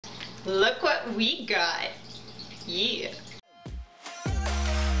Look what we got. Yeah.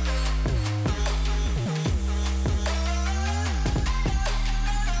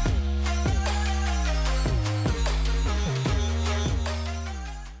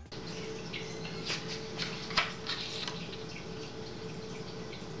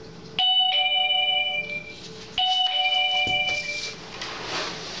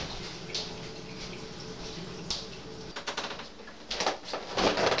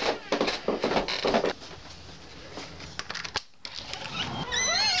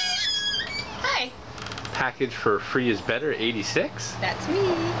 Package for free is better 86. That's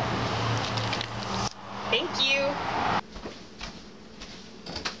me. Thank you.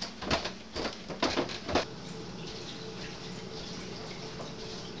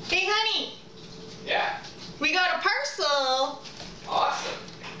 Hey honey. Yeah. We got a parcel. Awesome.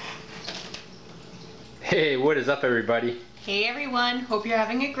 Hey, what is up everybody? Hey everyone, hope you're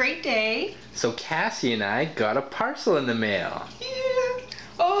having a great day. So Cassie and I got a parcel in the mail. Yeah.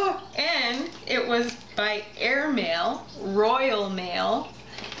 Oh, and it was by airmail, Royal Mail,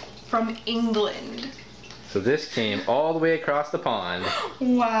 from England. So this came all the way across the pond.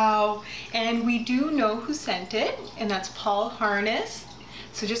 Wow. And we do know who sent it, and that's Paul Harness.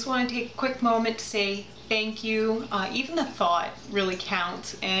 So just want to take a quick moment to say thank you. Even the thought really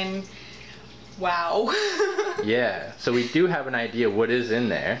counts, and wow. Yeah, so we do have an idea what is in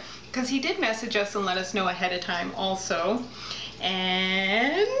there. Because he did message us and let us know ahead of time also.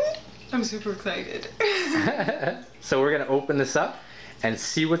 And I'm super excited. So we're gonna open this up and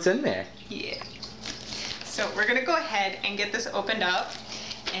see what's in there. Yeah. So we're gonna go ahead and get this opened up,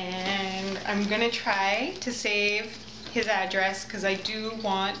 and I'm gonna try to save his address because I do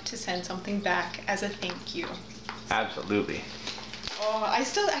want to send something back as a thank you. Absolutely. Oh, I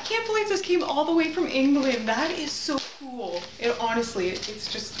can't believe this came all the way from England. That is so cool. Honestly,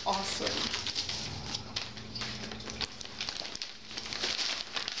 it's just awesome.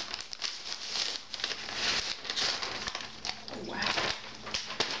 Wow.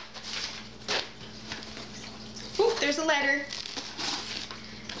 Ooh, there's a letter.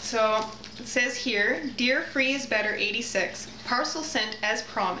 So it says here, Dear Free is Better 86, parcel sent as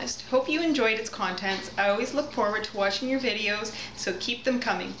promised. Hope you enjoyed its contents. I always look forward to watching your videos, so keep them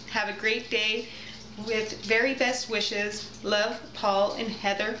coming. Have a great day. With very best wishes, love, Paul and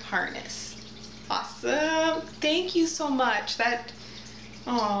Heather Harness. Awesome. Thank you so much.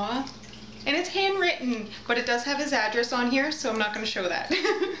 Aww. And it's handwritten, but it does have his address on here, so I'm not going to show that.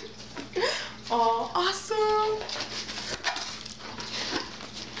 Aw, awesome.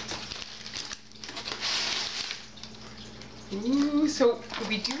 Ooh, so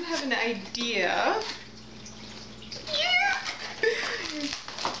we do have an idea. Yeah!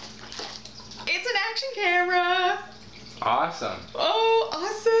 It's an action camera. Awesome. Oh,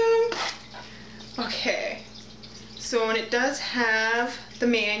 awesome. Okay. So, and it does have the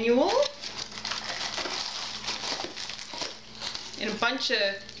manual and a bunch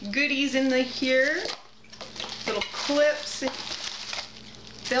of goodies in here. Little clips,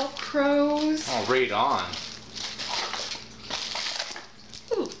 Velcros. Oh, right on.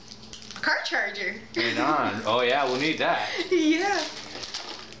 Ooh, a car charger. Right on. Oh yeah, we'll need that. Yeah.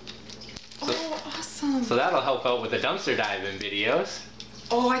 Oh, awesome. So that'll help out with the dumpster diving videos.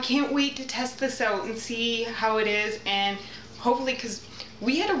 Oh, I can't wait to test this out and see how it is, and hopefully, because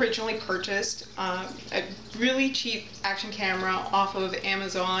we had originally purchased a really cheap action camera off of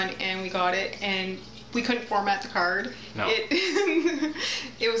Amazon, and we got it, and we couldn't format the card. No.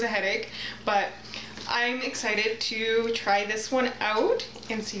 It was a headache, but I'm excited to try this one out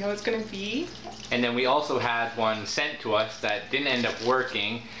and see how it's going to be. And then we also had one sent to us that didn't end up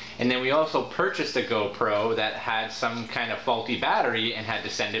working. And then we also purchased a GoPro that had some kind of faulty battery and had to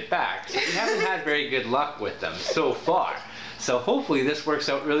send it back. So we haven't had very good luck with them so far. So hopefully this works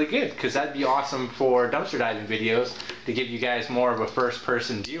out really good, because that'd be awesome for dumpster diving videos to give you guys more of a first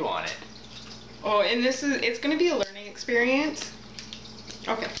person view on it. Oh, and it's going to be a learning experience.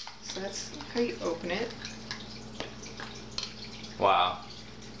 Okay, so that's how you open it. Wow.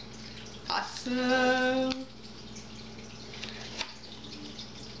 Awesome.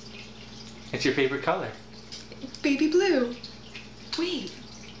 It's your favorite color. Baby blue. Wait,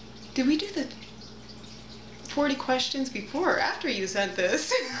 did we do the 40 questions before or after you sent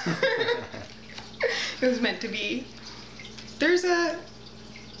this? It was meant to be. There's a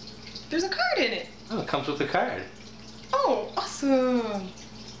card in it. Oh, it comes with a card. Oh, awesome.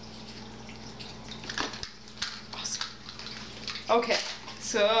 Awesome. Okay,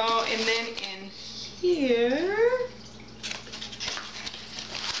 so, and then in here.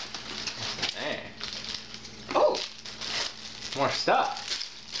 Hey. Oh. More stuff.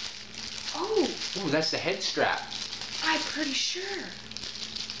 Ooh, that's the head strap. I'm pretty sure.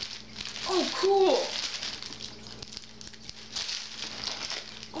 Oh, cool.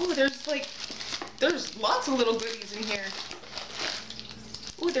 Oh, there's lots of little goodies in here.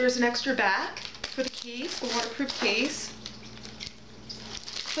 Oh, there's an extra back for the case, the waterproof case.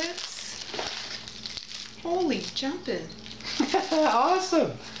 Clips. Holy jumping.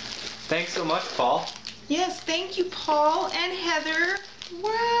 Awesome. Thanks so much, Paul. Yes, thank you, Paul and Heather.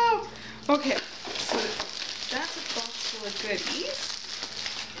 Wow. Okay, so that's a box full of goodies.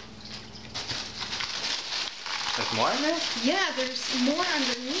 There's more in there? Yeah, there's more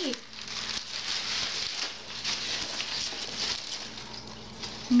underneath.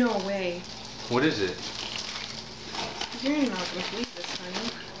 No way. What is it? You're not going to believe this, honey.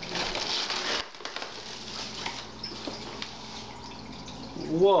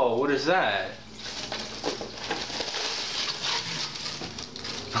 Whoa, what is that?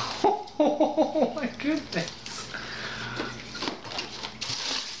 Oh my goodness.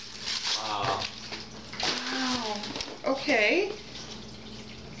 Wow. Wow. Okay.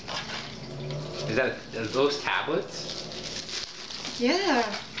 Are those tablets? Yeah.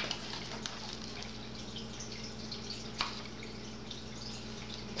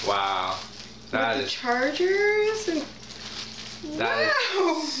 Wow. That With the is chargers and that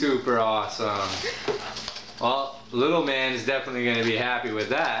wow. is super awesome. Well, little man's definitely going to be happy with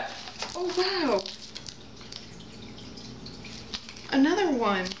that. Oh wow. Another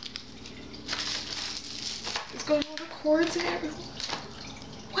one. It's got all the cords and everything.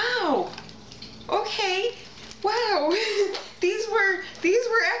 Wow. Okay. Wow. These were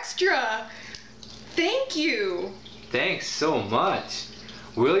extra. Thank you. Thanks so much.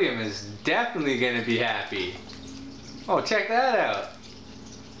 William is definitely going to be happy. Oh, check that out.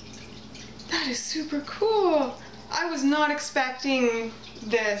 That is super cool. I was not expecting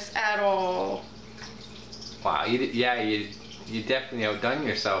this at all. Wow, you definitely outdone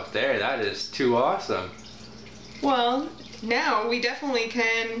yourself there. That is too awesome. Well, now we definitely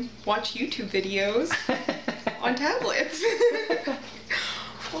can watch YouTube videos on tablets.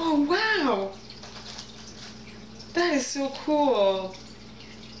 Oh, wow. That is so cool.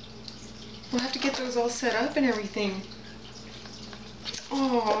 We'll have to get those all set up and everything.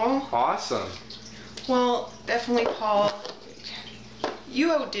 Oh. Awesome. Well, definitely, Paul.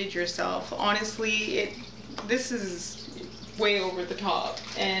 You outdid yourself. Honestly, this is way over the top,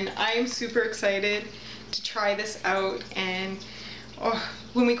 and I am super excited to try this out. And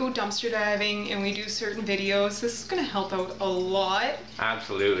when we go dumpster diving and we do certain videos, this is gonna help out a lot.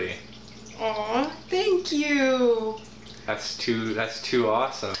 Absolutely. Aw, thank you. That's too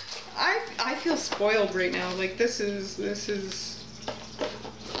awesome. I feel spoiled right now. Like this is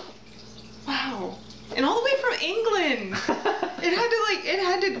wow. And all the way from England. It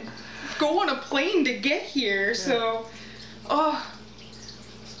had to go on a plane to get here. Yeah. So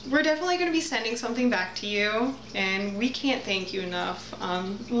we're definitely going to be sending something back to you, and we can't thank you enough.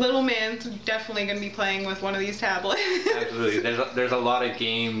 Little man's definitely going to be playing with one of these tablets. Absolutely. There's a lot of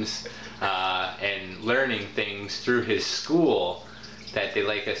games and learning things through his school that they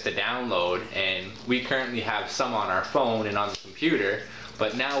like us to download, and we currently have some on our phone and on the computer,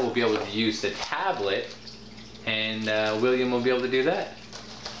 but now we'll be able to use the tablet, and William will be able to do that.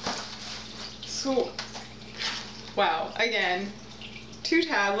 So, wow, again, 2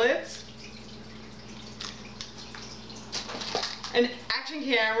 tablets, an action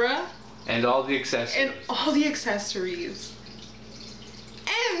camera, and all the accessories.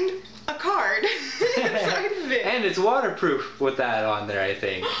 And a card inside of it. And it's waterproof with that on there, I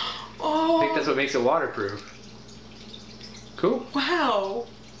think. Oh. I think that's what makes it waterproof. Cool. Wow.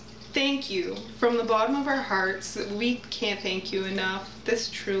 Thank you. From the bottom of our hearts, we can't thank you enough. This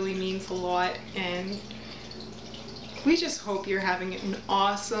truly means a lot, and we just hope you're having an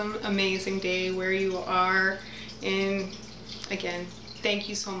awesome, amazing day where you are. And again, thank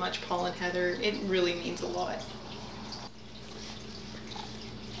you so much, Paul and Heather. It really means a lot.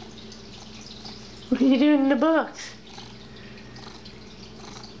 What are you doing in the box?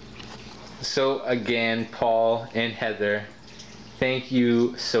 So again, Paul and Heather, thank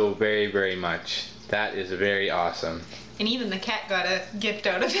you so very, very much. That is very awesome. And even the cat got a gift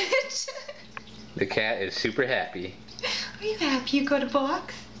out of it. The cat is super happy. Are you happy you got a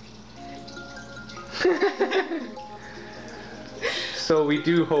box? So we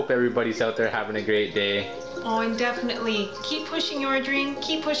do hope everybody's out there having a great day. Oh, and definitely keep pushing your dream,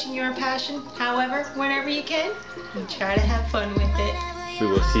 keep pushing your passion, however, whenever you can, and try to have fun with it. We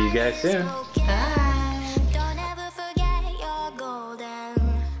will see you guys soon.